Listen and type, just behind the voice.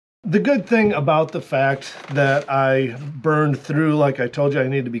the good thing about the fact that I burned through, like I told you I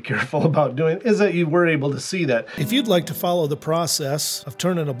need to be careful about doing, is that you were able to see that. If you'd like to follow the process of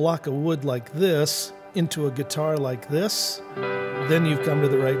turning a block of wood like this into a guitar like this, then you've come to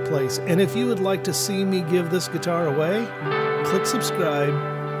the right place. And if you would like to see me give this guitar away, click subscribe,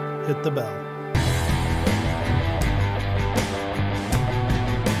 hit the bell.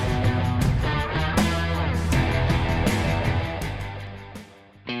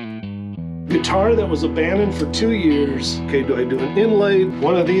 Guitar that was abandoned for 2 years. Okay, do I do an inlay?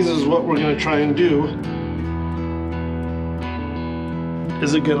 One of these is what we're going to try and do.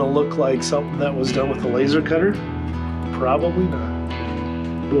 Is it going to look like something that was done with a laser cutter? Probably not.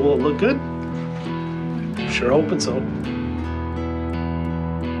 But will it look good? Sure hoping so.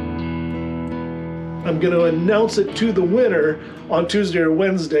 I'm going to announce it to the winner on Tuesday or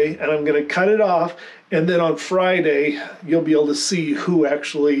Wednesday, and I'm going to cut it off, and then on Friday you'll be able to see who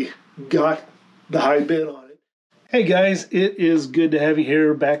actually got the high bid on it. Hey guys, it is good to have you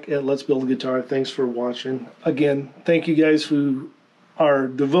here back at Let's Build a Guitar. Thanks for watching. Again, thank you guys who are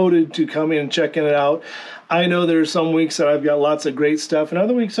devoted to coming and checking it out. I know there's some weeks that I've got lots of great stuff, and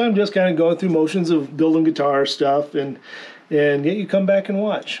other weeks I'm just kind of going through motions of building guitar stuff, and yet you come back and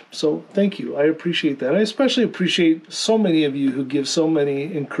watch. So thank you. I appreciate that. I especially appreciate so many of you who give so many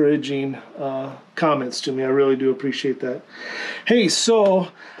encouraging comments to me. I really do appreciate that. Hey, so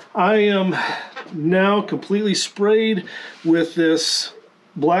I am now completely sprayed with this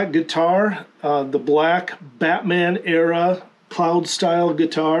black guitar, the black Batman era cloud style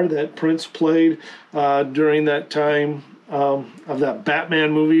guitar that Prince played during that time of that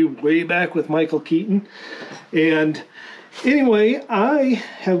Batman movie way back with Michael Keaton. And anyway, I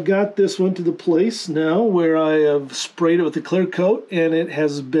have got this one to the place now where I have sprayed it with a clear coat, and it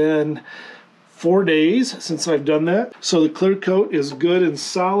has been 4 days since I've done that. So the clear coat is good and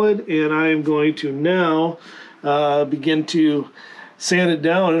solid, and I am going to now begin to sand it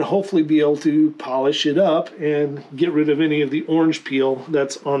down and hopefully be able to polish it up and get rid of any of the orange peel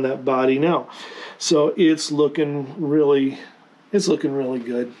that's on that body now. So it's looking really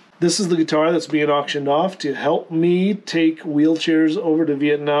good. This is the guitar that's being auctioned off to help me take wheelchairs over to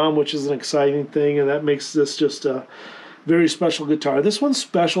Vietnam, which is an exciting thing, and that makes this just a very special guitar. This one's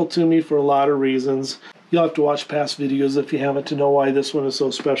special to me for a lot of reasons. You'll have to watch past videos if you haven't to know why this one is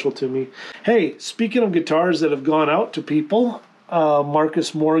so special to me. Hey, speaking of guitars that have gone out to people,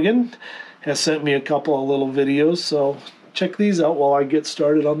 Marcus Morgan has sent me a couple of little videos, so check these out while I get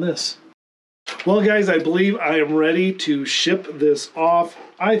started on this. Well guys, I believe I am ready to ship this off.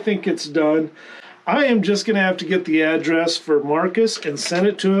 I think it's done. I am just going to have to get the address for Marcus and send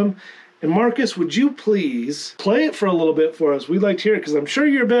it to him. And Marcus, would you please play it for a little bit for us? We'd like to hear it because I'm sure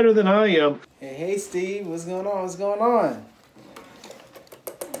you're better than I am. Hey Steve, what's going on? What's going on?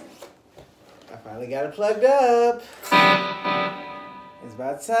 I finally got it plugged up. It's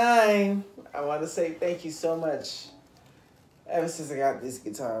about time. I want to say thank you so much. Ever since I got this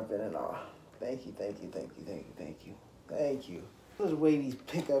guitar, I've been in awe. Thank you, thank you, thank you, thank you, thank you, thank you. The way these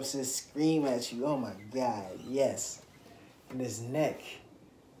pickups just scream at you. Oh my God, yes. And this neck.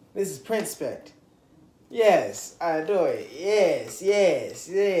 This is print spec. Yes, I adore it. Yes, yes,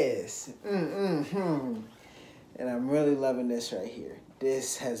 yes. And I'm really loving this right here.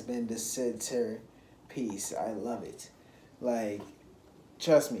 This has been the center piece. I love it. Like,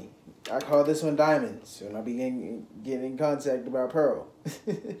 trust me, I call this one Diamond. Soon I'll be getting in contact about Pearl.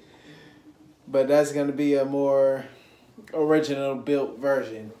 But that's going to be a more original built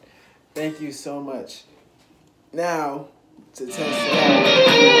version. Thank you so much. Now, to test it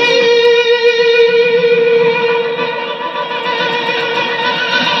out.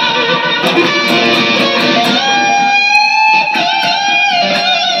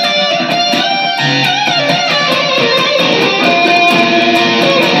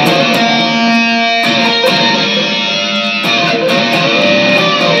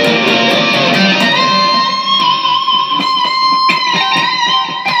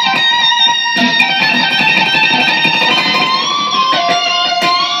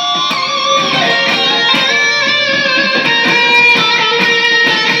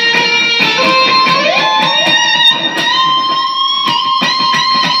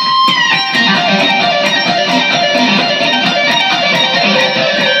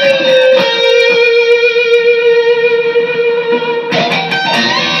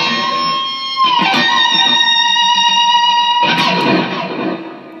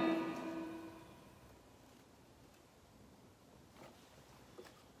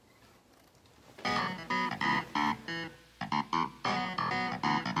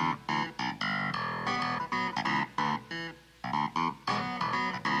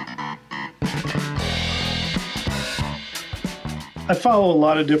 I follow a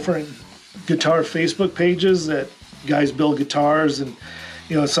lot of different guitar Facebook pages that guys build guitars, and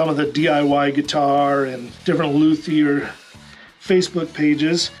you know, some of the DIY guitar and different luthier Facebook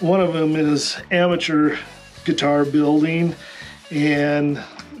pages. One of them is Amateur Guitar Building, and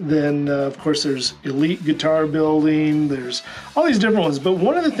then of course there's Elite Guitar Building. There's all these different ones, but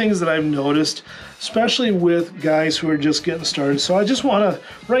one of the things that I've noticed, especially with guys who are just getting started, so I just want to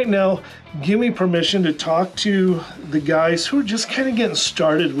right now give me permission to talk to the guys who are just kind of getting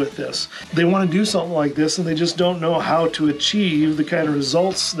started with this. They want to do something like this and they just don't know how to achieve the kind of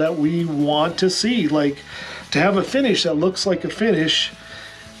results that we want to see, like to have a finish that looks like a finish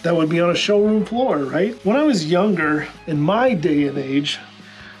that would be on a showroom floor, right? When I was younger, in my day and age,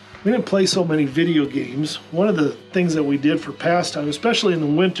 we didn't play so many video games. One of the things that we did for pastime, especially in the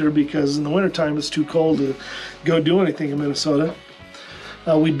winter, because in the wintertime it's too cold to go do anything in Minnesota,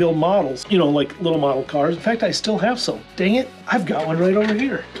 we build models, you know, like little model cars. In fact, I still have some. Dang it, I've got one right over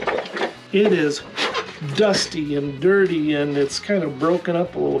here. It is dusty and dirty and it's kind of broken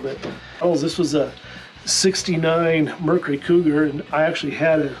up a little bit. Oh, this was a 69 Mercury Cougar, and I actually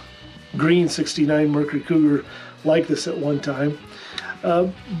had a green 69 Mercury Cougar like this at one time.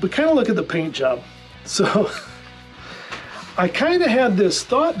 But kind of look at the paint job. So I kind of had this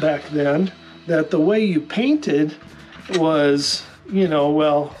thought back then that the way you painted was, you know,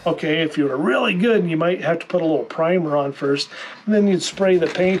 well, okay, if you were really good, you might have to put a little primer on first, and then you'd spray the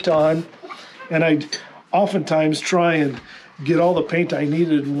paint on, and I'd oftentimes try and get all the paint I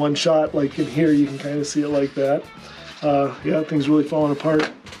needed in one shot. Like in here, you can kind of see it like that. Yeah, things really falling apart.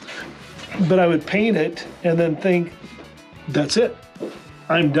 But I would paint it and then think, that's it,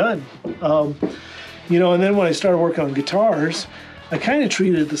 I'm done. You know, and then when I started working on guitars, I kind of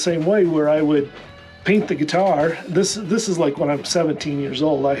treated it the same way, where I would paint the guitar. This is like when I'm 17 years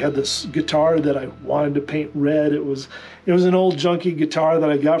old. I had this guitar that I wanted to paint red. It was an old junky guitar that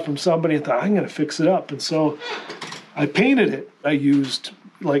I got from somebody. I thought, I'm going to fix it up. And so I painted it. I used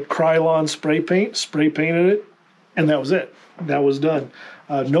like Krylon spray painted it, and that was it. That was done.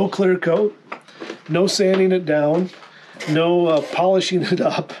 No clear coat, no sanding it down, no polishing it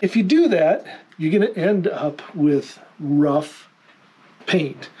up. If you do that, you're going to end up with rough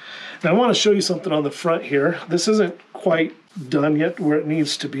paint. Now I want to show you something on the front here. This isn't quite done yet where it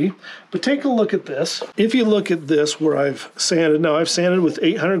needs to be, but take a look at this. If you look at this where I've sanded, now I've sanded with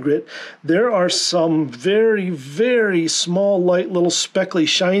 800 grit. There are some very, very small, light little speckly,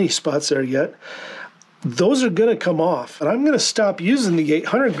 shiny spots there yet. Those are going to come off, and I'm going to stop using the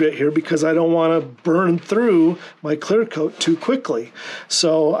 800 grit here because I don't want to burn through my clear coat too quickly.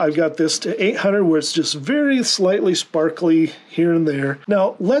 So I've got this to 800 where it's just very slightly sparkly here and there.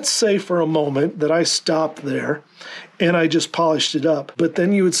 Now let's say for a moment that I stopped there and I just polished it up, but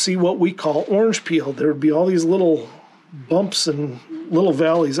then you would see what we call orange peel. There would be all these little bumps and little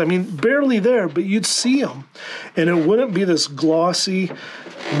valleys. I mean, barely there, but you'd see them, and it wouldn't be this glossy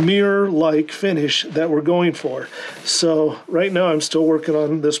mirror-like finish that we're going for. So right now I'm still working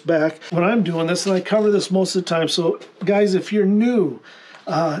on this back. When I'm doing this, and I cover this most of the time, so guys, if you're new,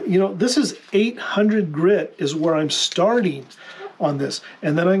 you know, this is 800 grit is where I'm starting on this,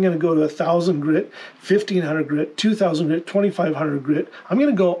 and then I'm going to go to 1,000 grit, 1,500 grit, 2,000 grit, 2,500 grit. I'm going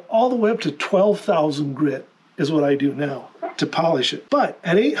to go all the way up to 12,000 grit is what I do now to polish it. But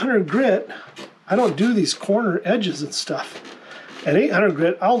at 800 grit, I don't do these corner edges and stuff. At 800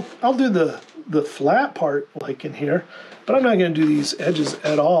 grit, I'll do the flat part like in here, but I'm not going to do these edges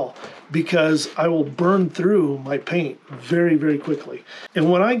at all because I will burn through my paint very, very quickly.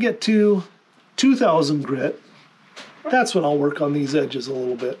 And when I get to 2,000 grit, that's when I'll work on these edges a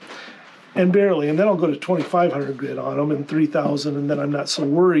little bit, and barely, and then I'll go to 2,500 grit on them, and 3,000, and then I'm not so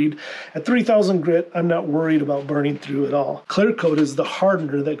worried. At 3,000 grit, I'm not worried about burning through at all. Clear coat is the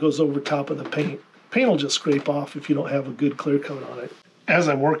hardener that goes over top of the paint. Paint will just scrape off if you don't have a good clear coat on it. As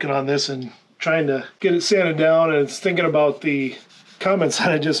I'm working on this and trying to get it sanded down, and it's thinking about the comments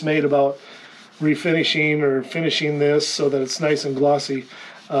that I just made about refinishing or finishing this so that it's nice and glossy,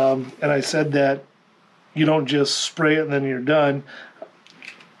 and I said that you don't just spray it and then you're done.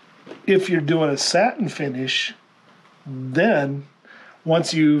 If you're doing a satin finish, then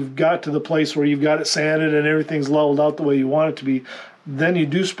once you've got to the place where you've got it sanded and everything's leveled out the way you want it to be, then you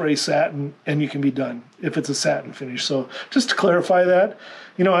do spray satin and you can be done if it's a satin finish. So just to clarify that,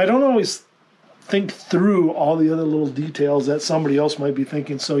 you know, I don't always think through all the other little details that somebody else might be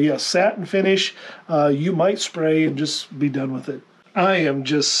thinking. So yes, satin finish, you might spray and just be done with it. I am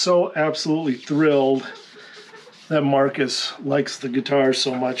just so absolutely thrilled that Marcus likes the guitar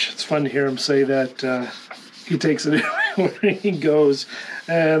so much. It's fun to hear him say that he takes it everywhere he goes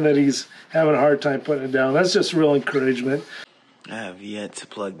and that he's having a hard time putting it down. That's just real encouragement. I have yet to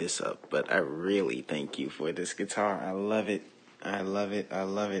plug this up, but I really thank you for this guitar. I love it. I love it. I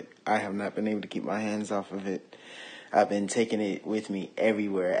love it. I have not been able to keep my hands off of it. I've been taking it with me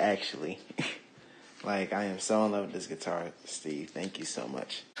everywhere, actually. Like, I am so in love with this guitar, Steve. Thank you so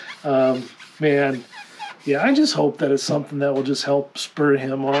much. Man, yeah, I just hope that it's something that will just help spur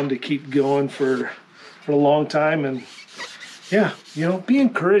him on to keep going for a long time. And yeah, you know, be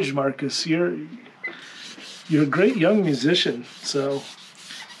encouraged, Marcus. You're a great young musician, so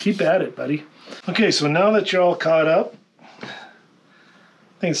keep at it, buddy. Okay, so now that you're all caught up, I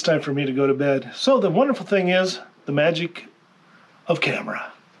think it's time for me to go to bed. So the wonderful thing is the magic of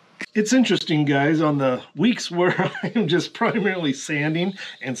camera. It's interesting, guys, on the weeks where I'm just primarily sanding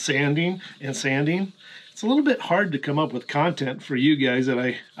and sanding and sanding, it's a little bit hard to come up with content for you guys that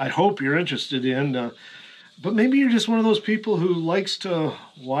I hope you're interested in. But maybe you're just one of those people who likes to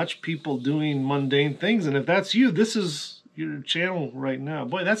watch people doing mundane things. And if that's you, this is your channel right now.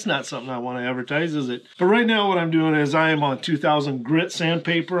 Boy, that's not something I want to advertise, is it? But right now what I'm doing is I am on 2000 grit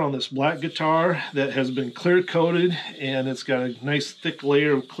sandpaper on this black guitar that has been clear coated, and it's got a nice thick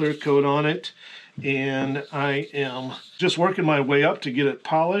layer of clear coat on it. And I am just working my way up to get it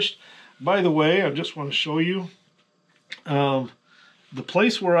polished. By the way, I just want to show you the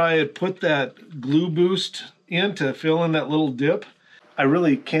place where I had put that glue boost in to fill in that little dip. I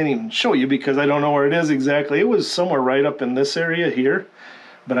really can't even show you because I don't know where it is exactly. It was somewhere right up in this area here,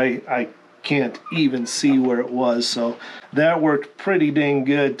 but I can't even see where it was. So that worked pretty dang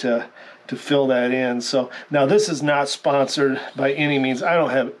good to fill that in. So now this is not sponsored by any means. I don't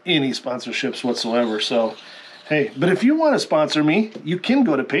have any sponsorships whatsoever. So hey, but if you want to sponsor me, you can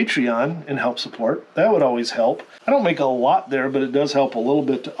go to Patreon and help support. That would always help. I don't make a lot there, but it does help a little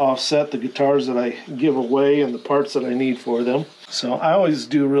bit to offset the guitars that I give away and the parts that I need for them. So I always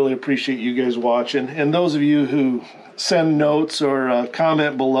do really appreciate you guys watching. And those of you who send notes or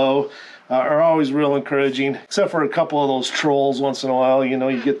comment below are always real encouraging, except for a couple of those trolls once in a while. You know,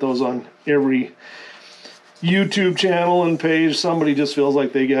 you get those on every YouTube channel and page. Somebody just feels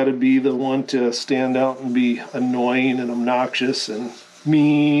like they got to be the one to stand out and be annoying and obnoxious and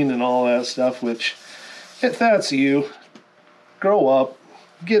mean and all that stuff, which, if that's you, grow up,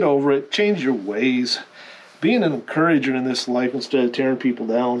 get over it, change your ways, be an encourager in this life instead of tearing people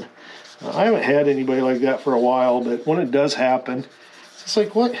down. I haven't had anybody like that for a while, but when it does happen, it's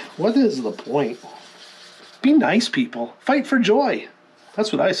like, what is the point? Be nice, people. Fight for joy.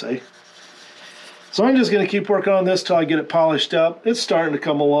 That's what I say. So I'm just going to keep working on this till I get it polished up. It's starting to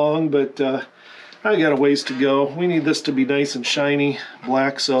come along, but I got a ways to go. We need this to be nice and shiny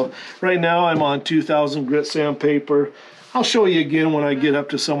black. So right now I'm on 2000 grit sandpaper. I'll show you again when I get up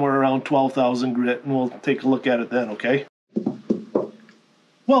to somewhere around 12,000 grit, and we'll take a look at it then, okay?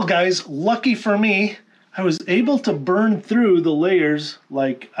 Well, guys, lucky for me, I was able to burn through the layers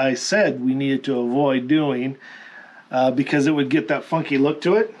like I said we needed to avoid doing because it would get that funky look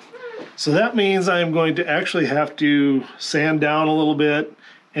to it. So that means I'm going to actually have to sand down a little bit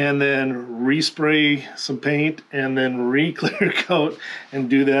and then respray some paint and then re-clear coat and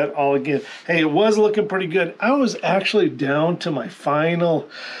do that all again. Hey, it was looking pretty good. I was actually down to my final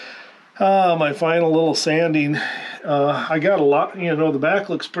little sanding. I got a lot, you know, the back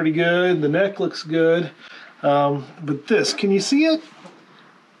looks pretty good, the neck looks good, but this, can you see it?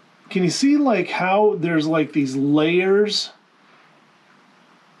 Can you see like how there's like these layers?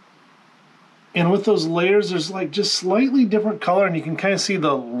 And with those layers, there's like just slightly different color, and you can kind of see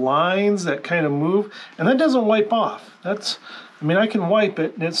the lines that kind of move, and that doesn't wipe off. That's, I mean, I can wipe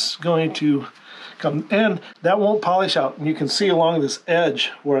it, and it's going to come, and that won't polish out. And you can see along this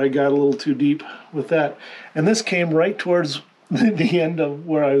edge where I got a little too deep with that. And this came right towards the end of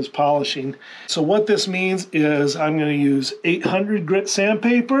where I was polishing. So what this means is I'm going to use 800 grit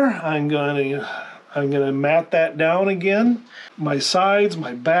sandpaper. I'm going to mat that down again. My sides,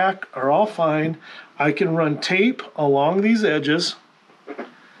 my back are all fine. I can run tape along these edges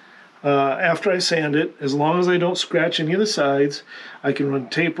after I sand it, as long as I don't scratch any of the sides. I can run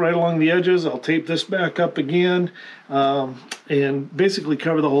tape right along the edges. I'll tape this back up again and basically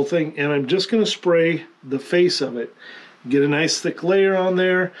cover the whole thing. And I'm just going to spray the face of it. Get a nice thick layer on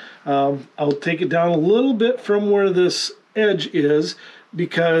there. I'll take it down a little bit from where this edge is,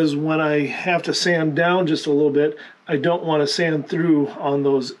 because when I have to sand down just a little bit, I don't want to sand through on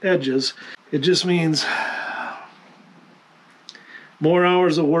those edges. It just means more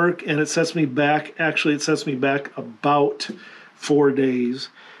hours of work, and it sets me back. Actually, it sets me back about 4 days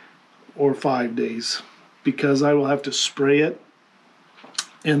or 5 days, because I will have to spray it,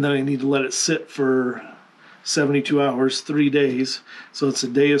 and then I need to let it sit for 72 hours, 3 days. So it's a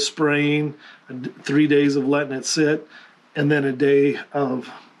day of spraying, 3 days of letting it sit. and then a day of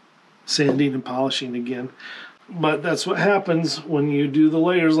sanding and polishing again. But that's what happens when you do the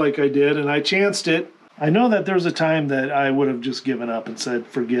layers like I did, and I chanced it. I know that there was a time that I would have just given up and said,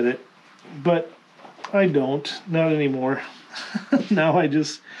 forget it. But I don't, not anymore. Now I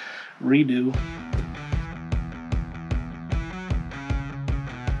just redo.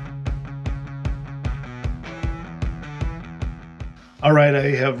 All right, I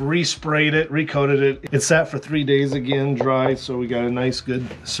have resprayed it, recoated it. It sat for 3 days again, dry, so we got a nice good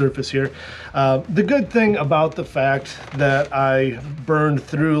surface here. The good thing about the fact that I burned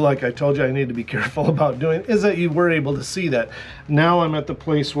through, like I told you I need to be careful about doing, is that you were able to see that. Now I'm at the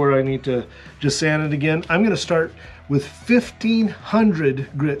place where I need to just sand it again. I'm gonna start with 1500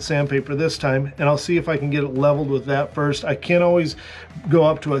 grit sandpaper this time, and I'll see if I can get it leveled with that first. I can't always go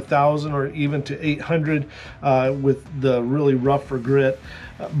up to 1000 or even to 800 with the really rougher grit,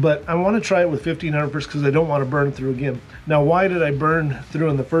 but I want to try it with 1500 first because I don't want to burn through again. Now, why did I burn through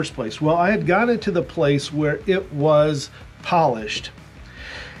in the first place? Well, I had gotten to the place where it was polished,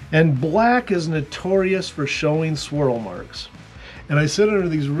 and black is notorious for showing swirl marks. And I sit under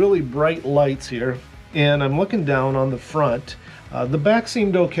these really bright lights here, and I'm looking down on the front. The back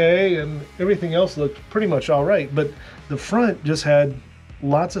seemed okay and everything else looked pretty much all right, but the front just had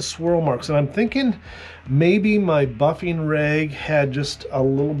lots of swirl marks, and I'm thinking maybe my buffing rag had just a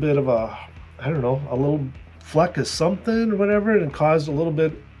little bit of a, I don't know, a little fleck of something or whatever, and caused a little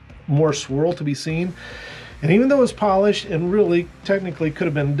bit more swirl to be seen. And even though it was polished and really technically could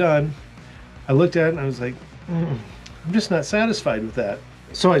have been done, I looked at it and I was like, I'm just not satisfied with that.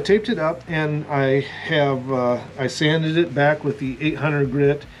 So I taped it up, and I sanded it back with the 800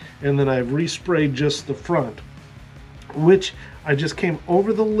 grit, and then I've resprayed just the front, which I just came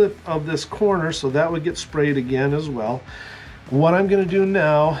over the lip of this corner, so that would get sprayed again as well. What I'm going to do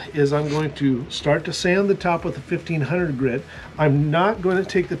now is I'm going to start to sand the top with the 1500 grit. I'm not going to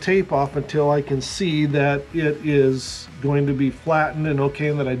take the tape off until I can see that it is going to be flattened and okay,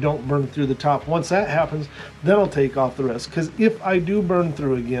 and that I don't burn through the top. Once that happens, then I'll take off the rest, because if I do burn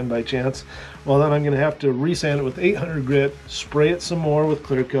through again by chance, well, then I'm going to have to resand it with 800 grit, spray it some more with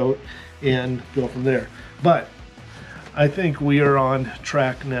clear coat, and go from there. But I think we are on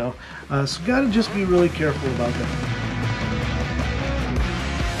track now, so got to just be really careful about that.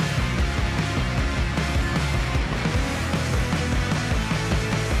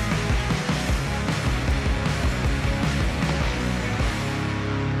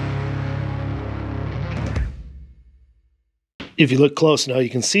 If you look close now, you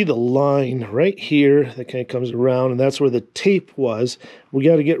can see the line right here that kind of comes around, and that's where the tape was. We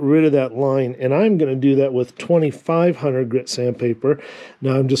got to get rid of that line, and I'm going to do that with 2500 grit sandpaper.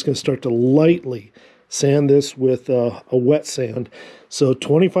 Now I'm just going to start to lightly sand this with a wet sand. So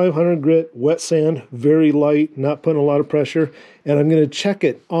 2500 grit, wet sand, very light, not putting a lot of pressure, and I'm going to check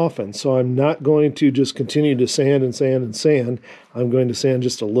it often. So I'm not going to just continue to sand and sand and sand. I'm going to sand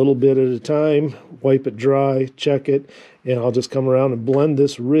just a little bit at a time, wipe it dry, check it, and I'll just come around and blend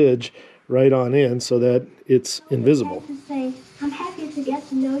this ridge right on in so that it's invisible. To say, I'm happy to get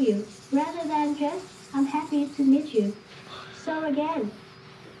to know you, rather than just, I'm happy to meet you. So again,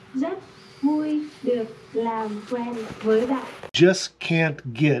 rất vui được làm quen với bạn. Just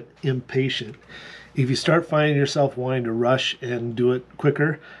can't get impatient. If you start finding yourself wanting to rush and do it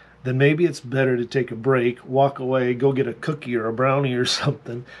quicker, then maybe it's better to take a break, walk away, go get a cookie or a brownie or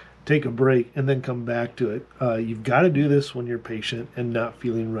something, take a break, and then come back to it. You've got to do this when you're patient and not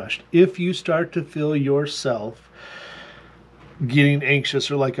feeling rushed. If you start to feel yourself getting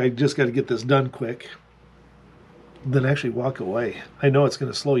anxious or like I just got to get this done quick, then actually walk away. I know it's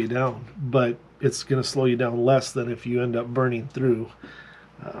going to slow you down, but it's going to slow you down less than if you end up burning through.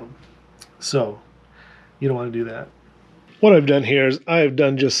 So you don't want to do that. What I've done here is I've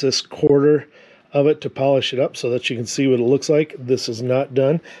done just this quarter of it to polish it up so that you can see what it looks like. This is not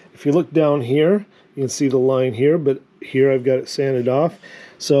done. If you look down here, you can see the line here, but here I've got it sanded off.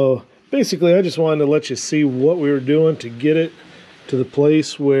 So basically I just wanted to let you see what we were doing to get it to the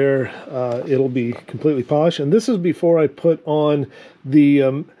place where it'll be completely polished. And this is before I put on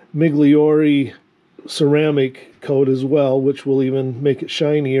the Migliore ceramic coat as well, which will even make it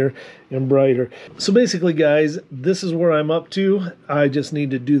shinier and brighter. So basically, guys, this is where I'm up to. I just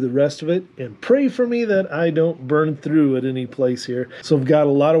need to do the rest of it and pray for me that I don't burn through at any place here. So I've got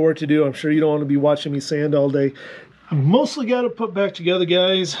a lot of work to do. I'm sure you don't want to be watching me sand all day. I've mostly got it put back together,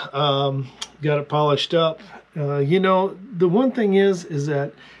 guys. Got it polished up. You know, the one thing is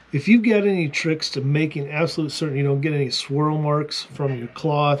that if you've got any tricks to making absolute certain you don't get any swirl marks from your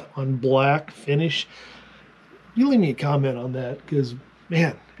cloth on black finish, you leave me a comment on that, because,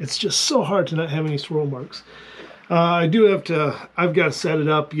 man, it's just so hard to not have any swirl marks. I do have to, I've got to set it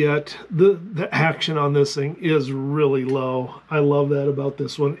up yet. The action on this thing is really low. I love that about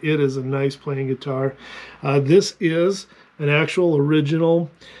this one. It is a nice playing guitar. This is an actual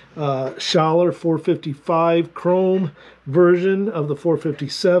original Schaller 455 chrome version of the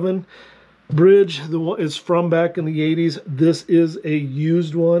 457 bridge. The one is from back in the 80s. This is a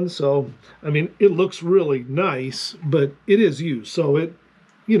used one, so I mean it looks really nice, but it is used, so it,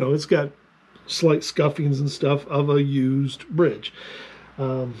 you know, it's got slight scuffings and stuff of a used bridge.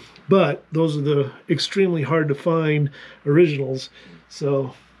 But those are the extremely hard to find originals.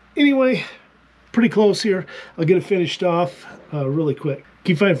 So anyway, pretty close here. I'll get it finished off really quick.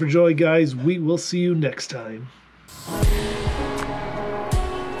 Keep fighting for joy, guys. We will see you next time.